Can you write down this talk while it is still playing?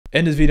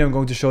In this video, I'm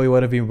going to show you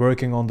what I've been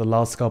working on the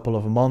last couple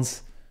of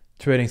months,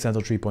 Trading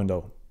Central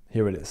 3.0.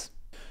 Here it is.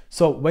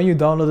 So when you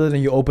download it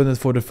and you open it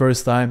for the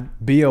first time,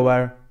 be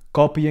aware,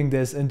 copying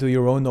this into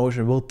your own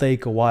Notion will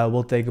take a while,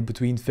 will take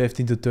between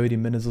 15 to 30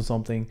 minutes or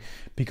something,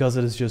 because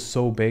it is just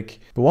so big.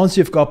 But once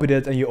you've copied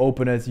it and you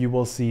open it, you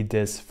will see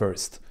this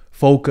first.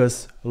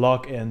 Focus,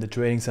 log in the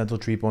Trading Central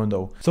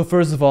 3.0. So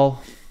first of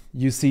all,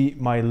 you see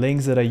my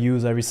links that I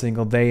use every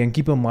single day, and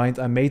keep in mind,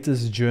 I made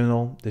this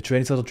journal, the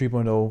Trading Central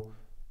 3.0,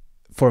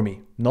 for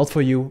me, not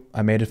for you.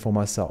 I made it for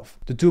myself.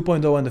 The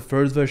 2.0 and the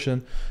first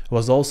version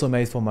was also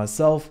made for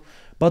myself,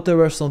 but there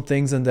were some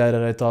things in there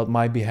that I thought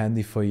might be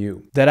handy for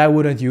you that I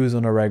wouldn't use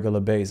on a regular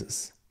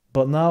basis.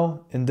 But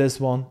now in this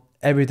one,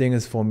 everything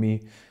is for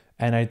me,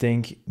 and I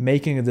think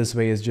making it this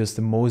way is just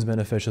the most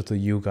beneficial to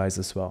you guys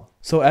as well.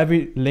 So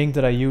every link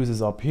that I use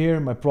is up here,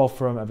 my prop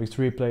firm, FX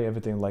Replay,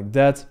 everything like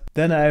that.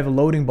 Then I have a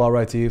loading bar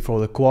right here for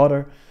the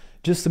quarter,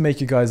 just to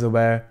make you guys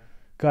aware.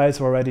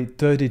 Guys, we're already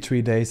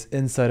 33 days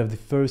inside of the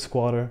first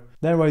quarter.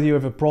 Then right here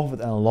we have a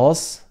profit and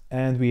loss,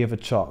 and we have a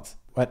chart.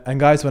 And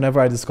guys, whenever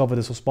I discovered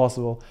this was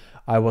possible,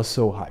 I was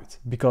so hyped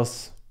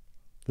because,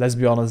 let's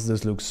be honest,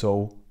 this looks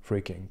so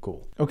freaking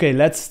cool. Okay,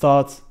 let's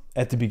start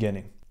at the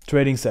beginning.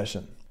 Trading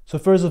session. So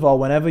first of all,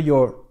 whenever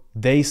your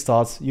day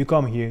starts, you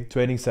come here,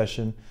 trading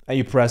session, and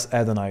you press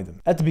add an item.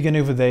 At the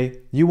beginning of the day,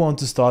 you want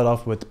to start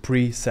off with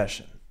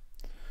pre-session.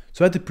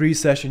 So at the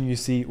pre-session, you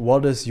see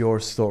what is your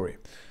story.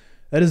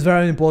 It is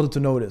very important to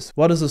notice.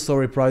 What is the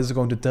story price is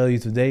going to tell you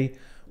today?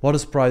 What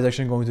is price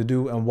action going to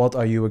do? And what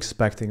are you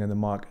expecting in the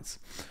markets?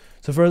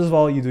 So first of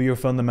all, you do your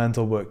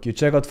fundamental work. You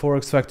check out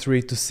Forex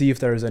Factory to see if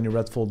there is any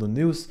red folder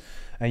news,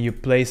 and you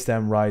place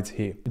them right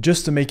here.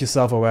 Just to make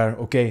yourself aware,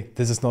 okay,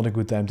 this is not a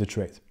good time to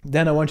trade.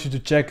 Then I want you to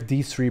check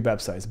these three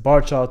websites: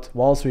 Bar Chart,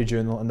 Wall Street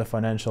Journal, and the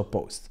Financial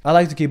Post. I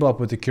like to keep up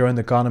with the current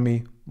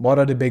economy. What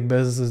are the big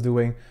businesses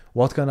doing?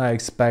 What can I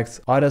expect?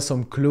 Are there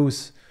some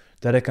clues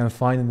that I can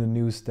find in the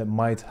news that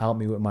might help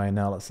me with my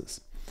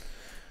analysis?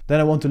 Then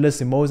I want to list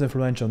the most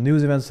influential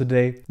news events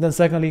today. Then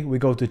secondly, we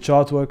go to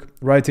chart work.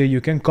 Right here, you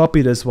can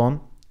copy this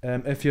one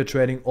if you're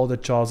trading all the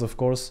charts, of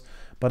course,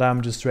 but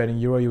I'm just trading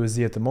Euro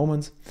USD at the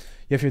moment.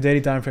 You have your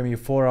daily time frame, your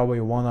 4 hour,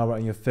 your 1 hour,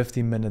 and your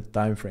 15-minute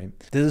time frame.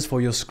 This is for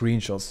your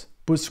screenshots.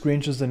 Put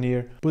screenshots in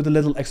here, put a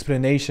little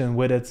explanation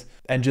with it,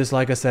 and just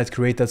like I said,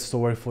 create that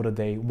story for the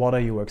day. What are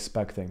you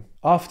expecting?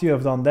 After you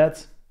have done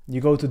that, you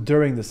go to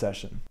during the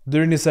session.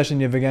 During the session,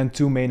 you have again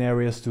two main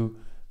areas to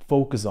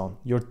focus on: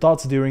 your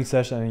thoughts during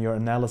session and your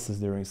analysis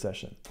during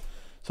session.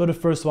 So the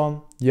first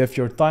one, you have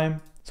your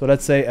time. So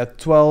let's say at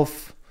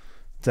 12,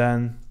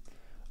 then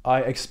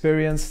I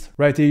experienced.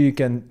 Right here, you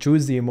can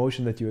choose the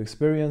emotion that you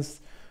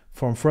experienced,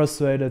 from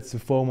frustrated to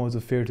FOMO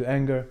to fear to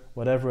anger,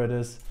 whatever it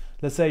is.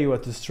 Let's say you are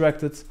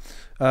distracted.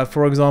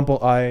 For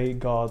example, I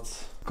got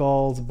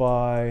called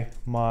by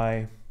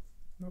my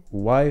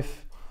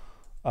wife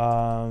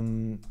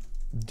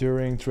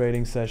during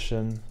trading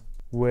session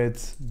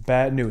with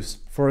bad news,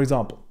 for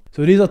example.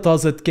 So these are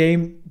thoughts that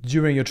came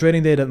during your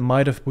trading day that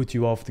might have put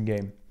you off the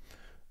game.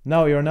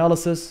 Now your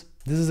analysis,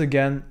 this is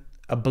again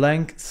a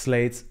blank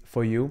slate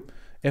for you.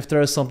 If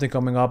there is something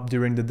coming up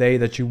during the day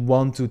that you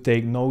want to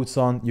take notes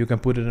on, you can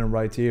put it in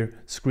right here.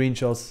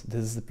 Screenshots,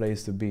 this is the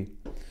place to be.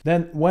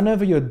 Then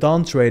whenever you're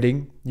done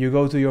trading, you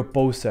go to your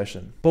post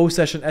session. Post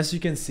session, as you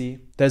can see,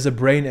 there's a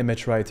brain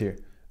image right here,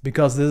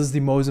 because this is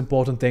the most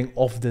important thing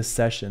of this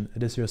session.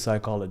 It is your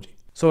psychology.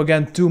 So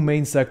again, two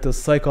main sectors,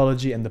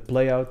 psychology and the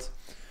playout.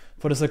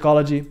 For the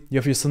psychology, you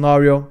have your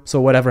scenario.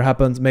 So whatever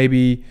happened,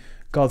 maybe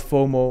got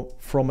FOMO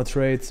from a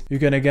trade. You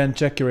can again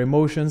check your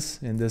emotions.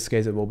 In this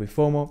case, it will be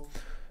FOMO.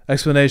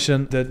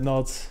 Explanation: did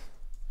not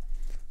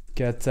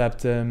get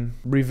tapped in,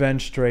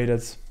 revenge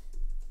traded,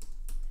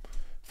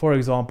 for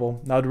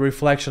example. Now the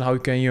reflection, how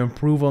can you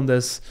improve on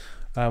this?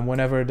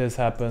 Whenever this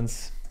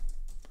happens,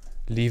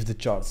 leave the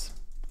charts.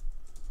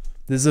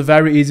 This is a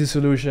very easy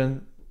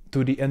solution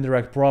to the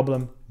indirect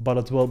problem, but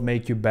it will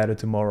make you better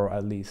tomorrow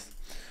at least.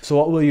 So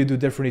what will you do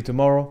differently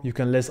tomorrow? You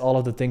can list all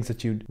of the things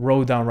that you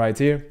wrote down right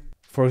here.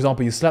 For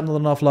example, you slept not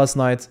enough last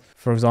night.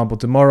 For example,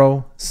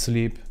 tomorrow,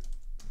 sleep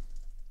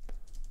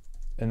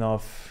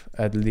enough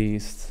at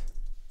least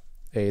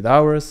 8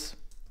 hours.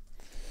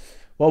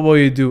 What will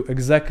you do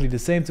exactly the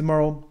same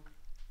tomorrow?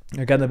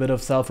 Again, a bit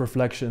of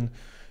self-reflection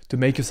to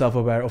make yourself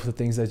aware of the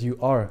things that you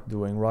are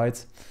doing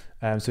right.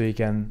 So you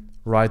can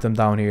write them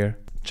down here.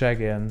 Check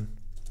in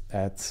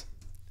at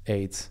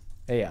 8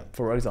 a.m.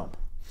 for example.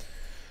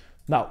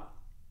 Now,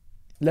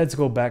 let's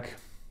go back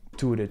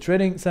to the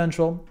Trading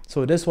Central.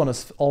 So this one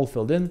is all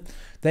filled in.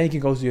 Then you can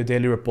go to your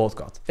daily report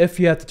card. If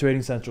you had the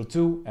Trading Central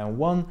 2 and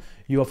 1,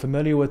 you are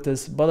familiar with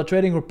this, but a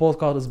trading report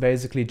card is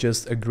basically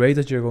just a grade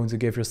that you're going to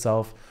give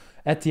yourself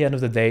at the end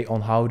of the day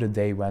on how the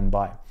day went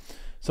by.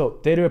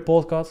 So daily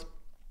report card,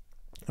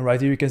 right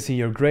here you can see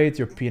your grade,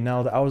 your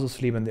P&L, the hours of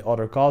sleep, and the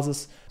other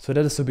causes. So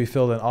that is to be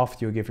filled in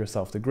after you give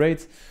yourself the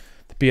grade.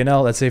 The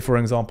P&L, let's say for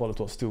example, it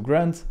was 2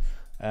 grand,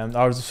 and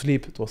hours of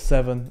sleep, it was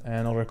 7,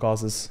 and other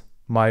causes,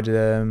 my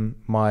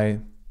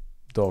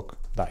dog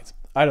died.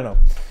 I don't know.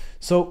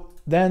 So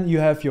then you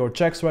have your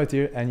checks right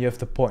here and you have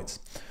the points.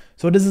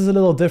 So this is a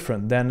little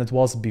different than it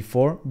was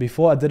before.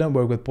 Before I didn't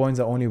work with points,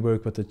 I only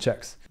worked with the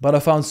checks. But I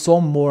found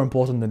some more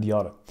important than the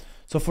other.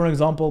 So for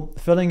example,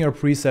 filling your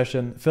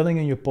pre-session, filling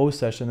in your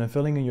post-session, and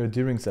filling in your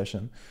during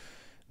session.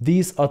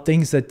 These are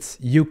things that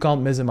you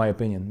can't miss in my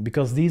opinion,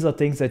 because these are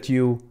things that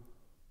you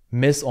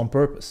miss on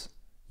purpose.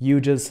 You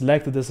just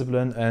lack the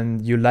discipline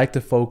and you lack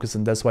the focus,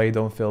 and that's why you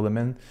don't fill them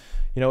in.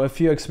 You know,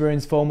 if you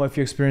experience FOMO, if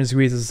you experience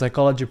greed, it's a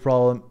psychology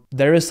problem.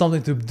 There is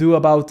something to do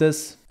about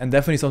this and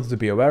definitely something to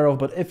be aware of.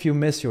 But if you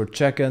miss your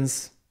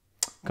check-ins,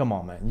 come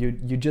on, man,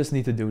 you just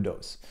need to do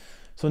those.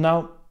 So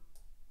now,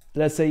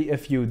 let's say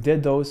if you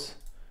did those,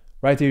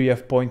 right here you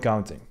have point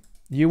counting.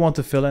 You want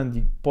to fill in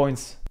the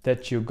points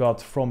that you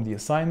got from the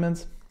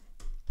assignment.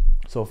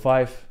 So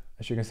 5,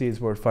 as you can see,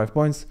 it's worth 5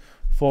 points,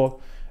 4,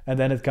 and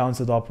then it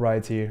counts it up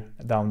right here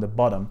down the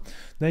bottom.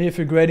 Then you have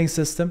your grading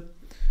system.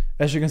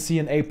 As you can see,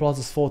 an A plus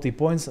is 40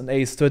 points, an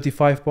A is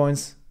 35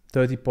 points,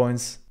 30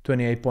 points,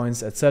 28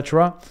 points,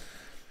 etc.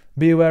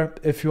 Be aware,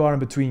 if you are in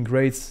between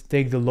grades,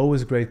 take the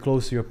lowest grade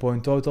close to your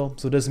point total.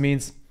 So this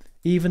means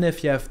even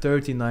if you have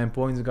 39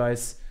 points,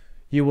 guys,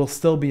 you will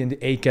still be in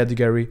the A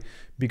category,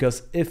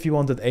 because if you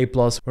want that A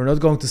plus, we're not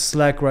going to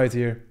slack right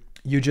here.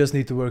 You just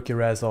need to work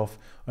your ass off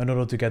in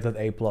order to get that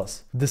A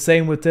plus. The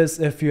same with this,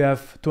 if you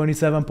have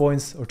 27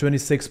 points or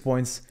 26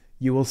 points,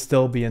 you will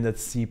still be in that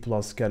C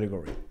plus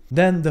category.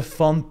 Then the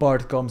fun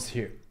part comes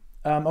here.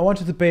 I want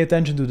you to pay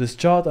attention to this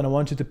chart, and I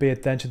want you to pay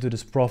attention to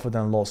this profit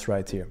and loss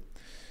right here.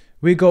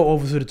 We go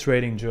over to the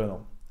trading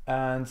journal,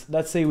 and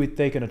let's say we've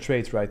taken a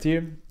trade right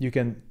here. You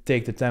can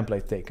take the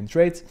template taken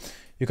trade.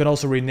 You can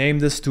also rename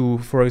this to,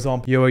 for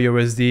example,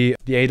 EURUSD,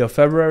 the 8th of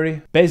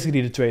February,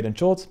 basically the trade in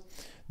short.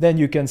 Then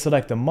you can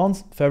select the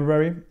month,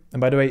 February. And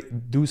by the way,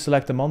 do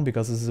select the month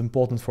because this is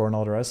important for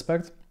another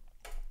aspect.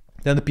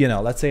 Then the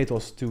P&L, let's say it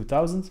was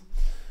 2000.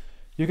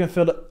 You can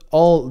fill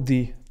all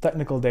the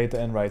technical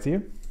data in right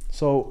here.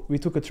 So we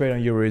took a trade on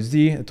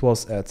EURUSD. It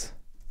was at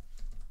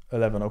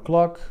 11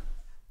 o'clock.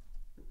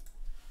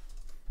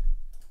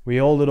 We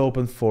hold it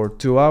open for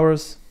 2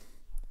 hours.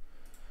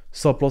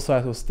 Stop loss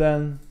size was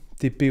 10.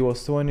 TP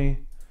was 20.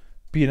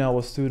 P&L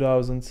was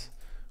 2000.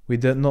 We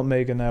did not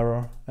make an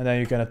error. And then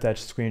you can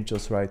attach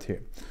screenshots right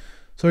here.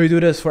 So you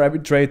do this for every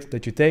trade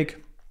that you take.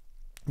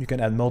 You can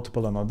add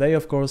multiple on a day,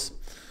 of course.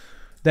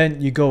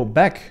 Then you go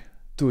back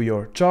to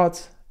your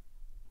chart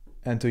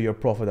and to your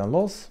profit and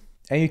loss.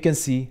 And you can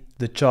see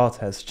the chart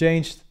has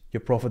changed.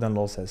 Your profit and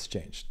loss has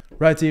changed.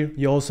 Right here,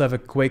 you also have a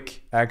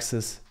quick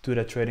access to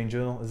that trading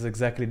journal. It's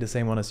exactly the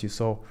same one as you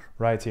saw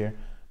right here,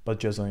 but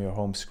just on your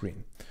home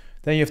screen.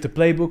 Then you have the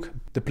playbook.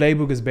 The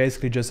playbook is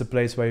basically just a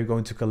place where you're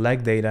going to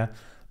collect data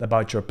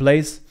about your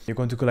plays. You're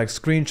going to collect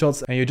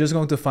screenshots, and you're just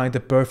going to find the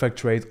perfect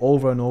trade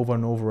over and over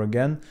and over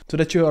again so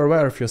that you are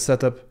aware of your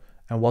setup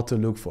and what to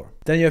look for.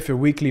 Then you have your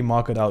weekly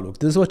market outlook.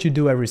 This is what you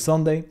do every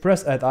Sunday.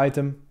 Press add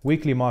item,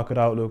 weekly market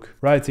outlook.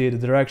 Right here, the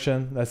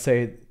direction. Let's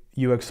say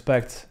you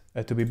expect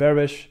it to be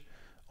bearish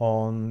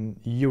on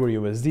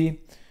EURUSD.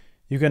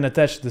 You can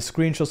attach the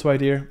screenshots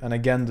right here. And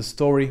again, the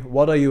story.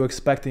 What are you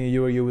expecting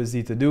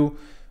EURUSD to do?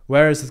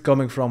 Where is it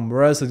coming from?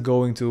 Where is it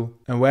going to?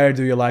 And where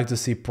do you like to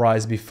see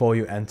price before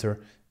you enter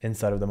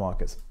inside of the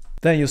market?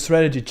 Then your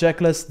strategy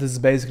checklist. This is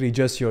basically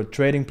just your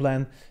trading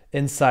plan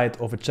inside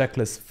of a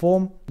checklist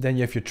form. Then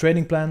you have your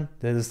trading plan.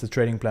 This is the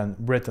trading plan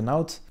written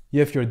out.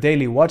 You have your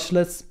daily watch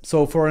list.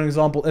 So for an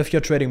example, if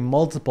you're trading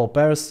multiple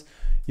pairs,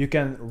 you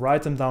can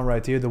write them down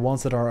right here, the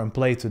ones that are in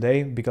play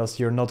today, because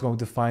you're not going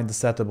to find the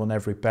setup on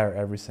every pair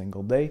every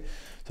single day.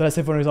 So let's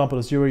say, for example,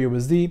 it's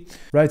EURUSD.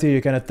 Right here,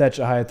 you can attach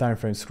a higher time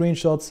frame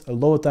screenshot, a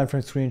lower time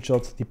frame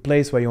screenshot, the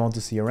place where you want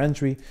to see your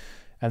entry.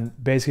 And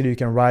basically, you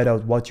can write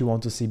out what you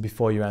want to see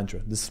before you enter.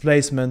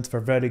 Displacement, fair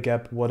value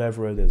gap,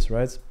 whatever it is,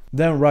 right?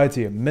 Then right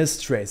here,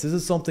 missed trades. This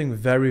is something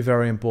very,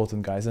 very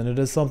important, guys. And it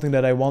is something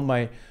that I want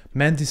my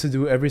mentees to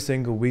do every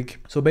single week.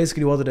 So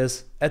basically what it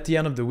is, at the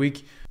end of the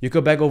week, you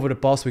go back over the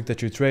past week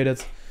that you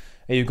traded,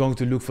 and you're going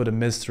to look for the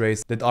missed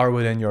trades that are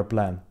within your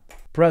plan.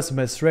 Press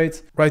missed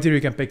trades. Right here,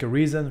 you can pick a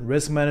reason: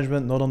 risk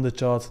management, not on the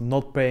chart,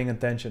 not paying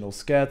attention, or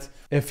scared.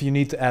 If you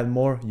need to add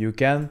more, you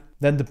can.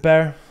 Then the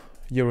pair,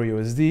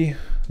 EURUSD,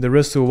 the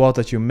risk to reward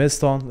that you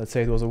missed on, let's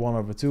say it was a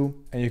 1/2,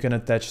 and you can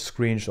attach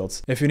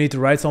screenshots. If you need to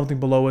write something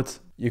below it,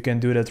 you can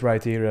do that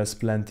right here. There's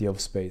plenty of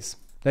space.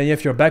 Then you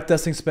have your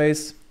backtesting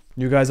space.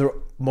 You guys are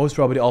most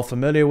probably all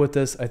familiar with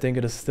this. I think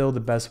it is still the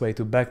best way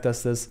to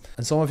backtest this.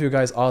 And some of you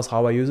guys ask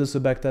how I use this to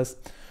backtest.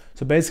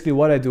 So basically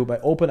what I do, by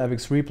open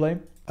FX Replay,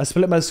 I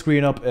split my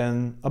screen up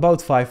in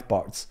about 5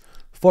 parts.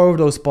 4 of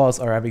those parts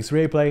are FX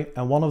Replay,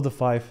 and 1 of the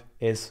 5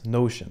 is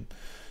Notion.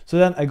 So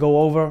then I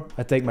go over,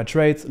 I take my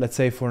trade. Let's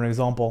say, for an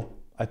example,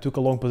 I took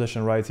a long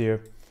position right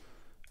here.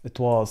 It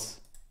was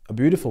a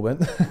beautiful win.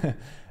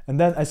 And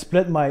then I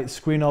split my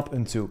screen up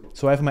in 2.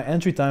 So I have my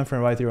entry time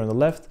frame right here on the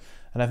left,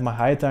 and I have my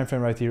high time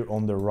frame right here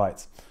on the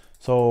right.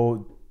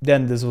 So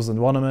then this was in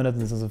 1 minute,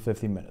 and this is in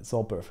 15 minutes,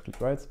 all perfectly,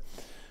 right?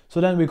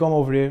 So then we come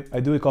over here, I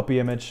do a copy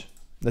image.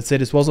 Let's say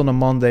this was on a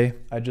Monday,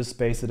 I just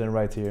paste it in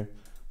right here,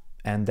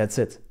 and that's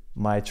it.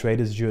 my trade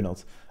is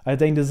journaled. I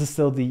think this is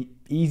still the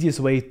easiest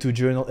way to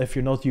journal if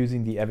you're not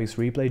using the FX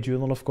Replay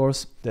journal, of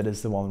course. That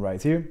is the one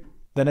right here.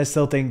 Then I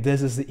still think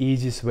this is the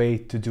easiest way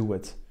to do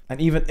it. And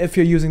even if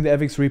you're using the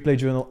FX Replay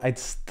journal, I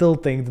still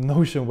think the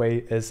Notion way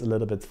is a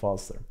little bit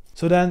faster.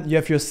 So then you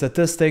have your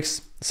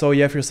statistics. So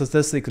you have your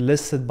statistics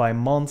listed by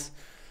month.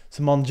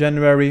 So month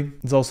January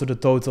is also the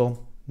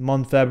total.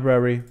 Month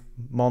February,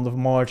 month of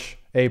March,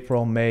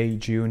 April, May,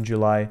 June,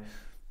 July,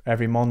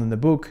 every month in the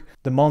book.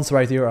 The months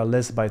right here are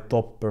listed by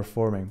top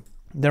performing.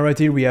 Then right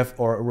here we have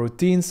our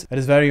routines. It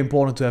is very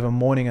important to have a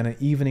morning and an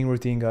evening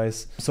routine,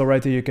 guys. So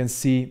right here you can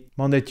see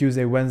Monday,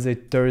 Tuesday, Wednesday,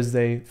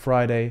 Thursday,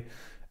 Friday,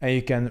 and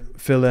you can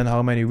fill in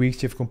how many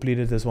weeks you've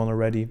completed this one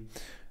already.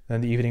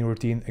 Then the evening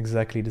routine,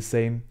 exactly the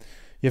same.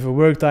 You have a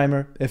work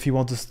timer. If you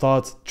want to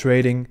start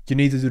trading, you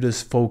need to do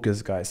this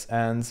focus, guys.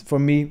 And for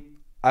me,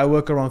 I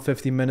work around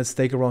 15 minutes,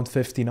 take around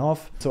 15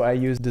 off. So I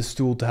use this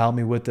tool to help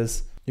me with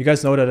this. You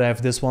guys know that I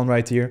have this one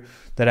right here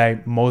that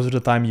I most of the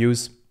time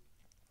use.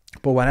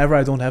 But whenever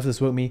I don't have this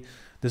with me,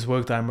 this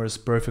work timer is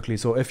perfectly.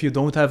 So if you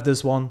don't have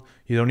this one,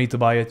 you don't need to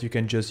buy it. You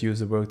can just use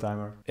the work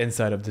timer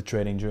inside of the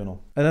trading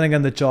journal. And then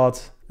again, the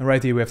chart. And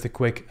right here, we have the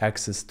quick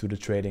access to the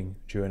trading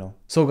journal.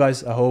 So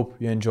guys, I hope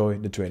you enjoy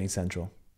the Trading Central.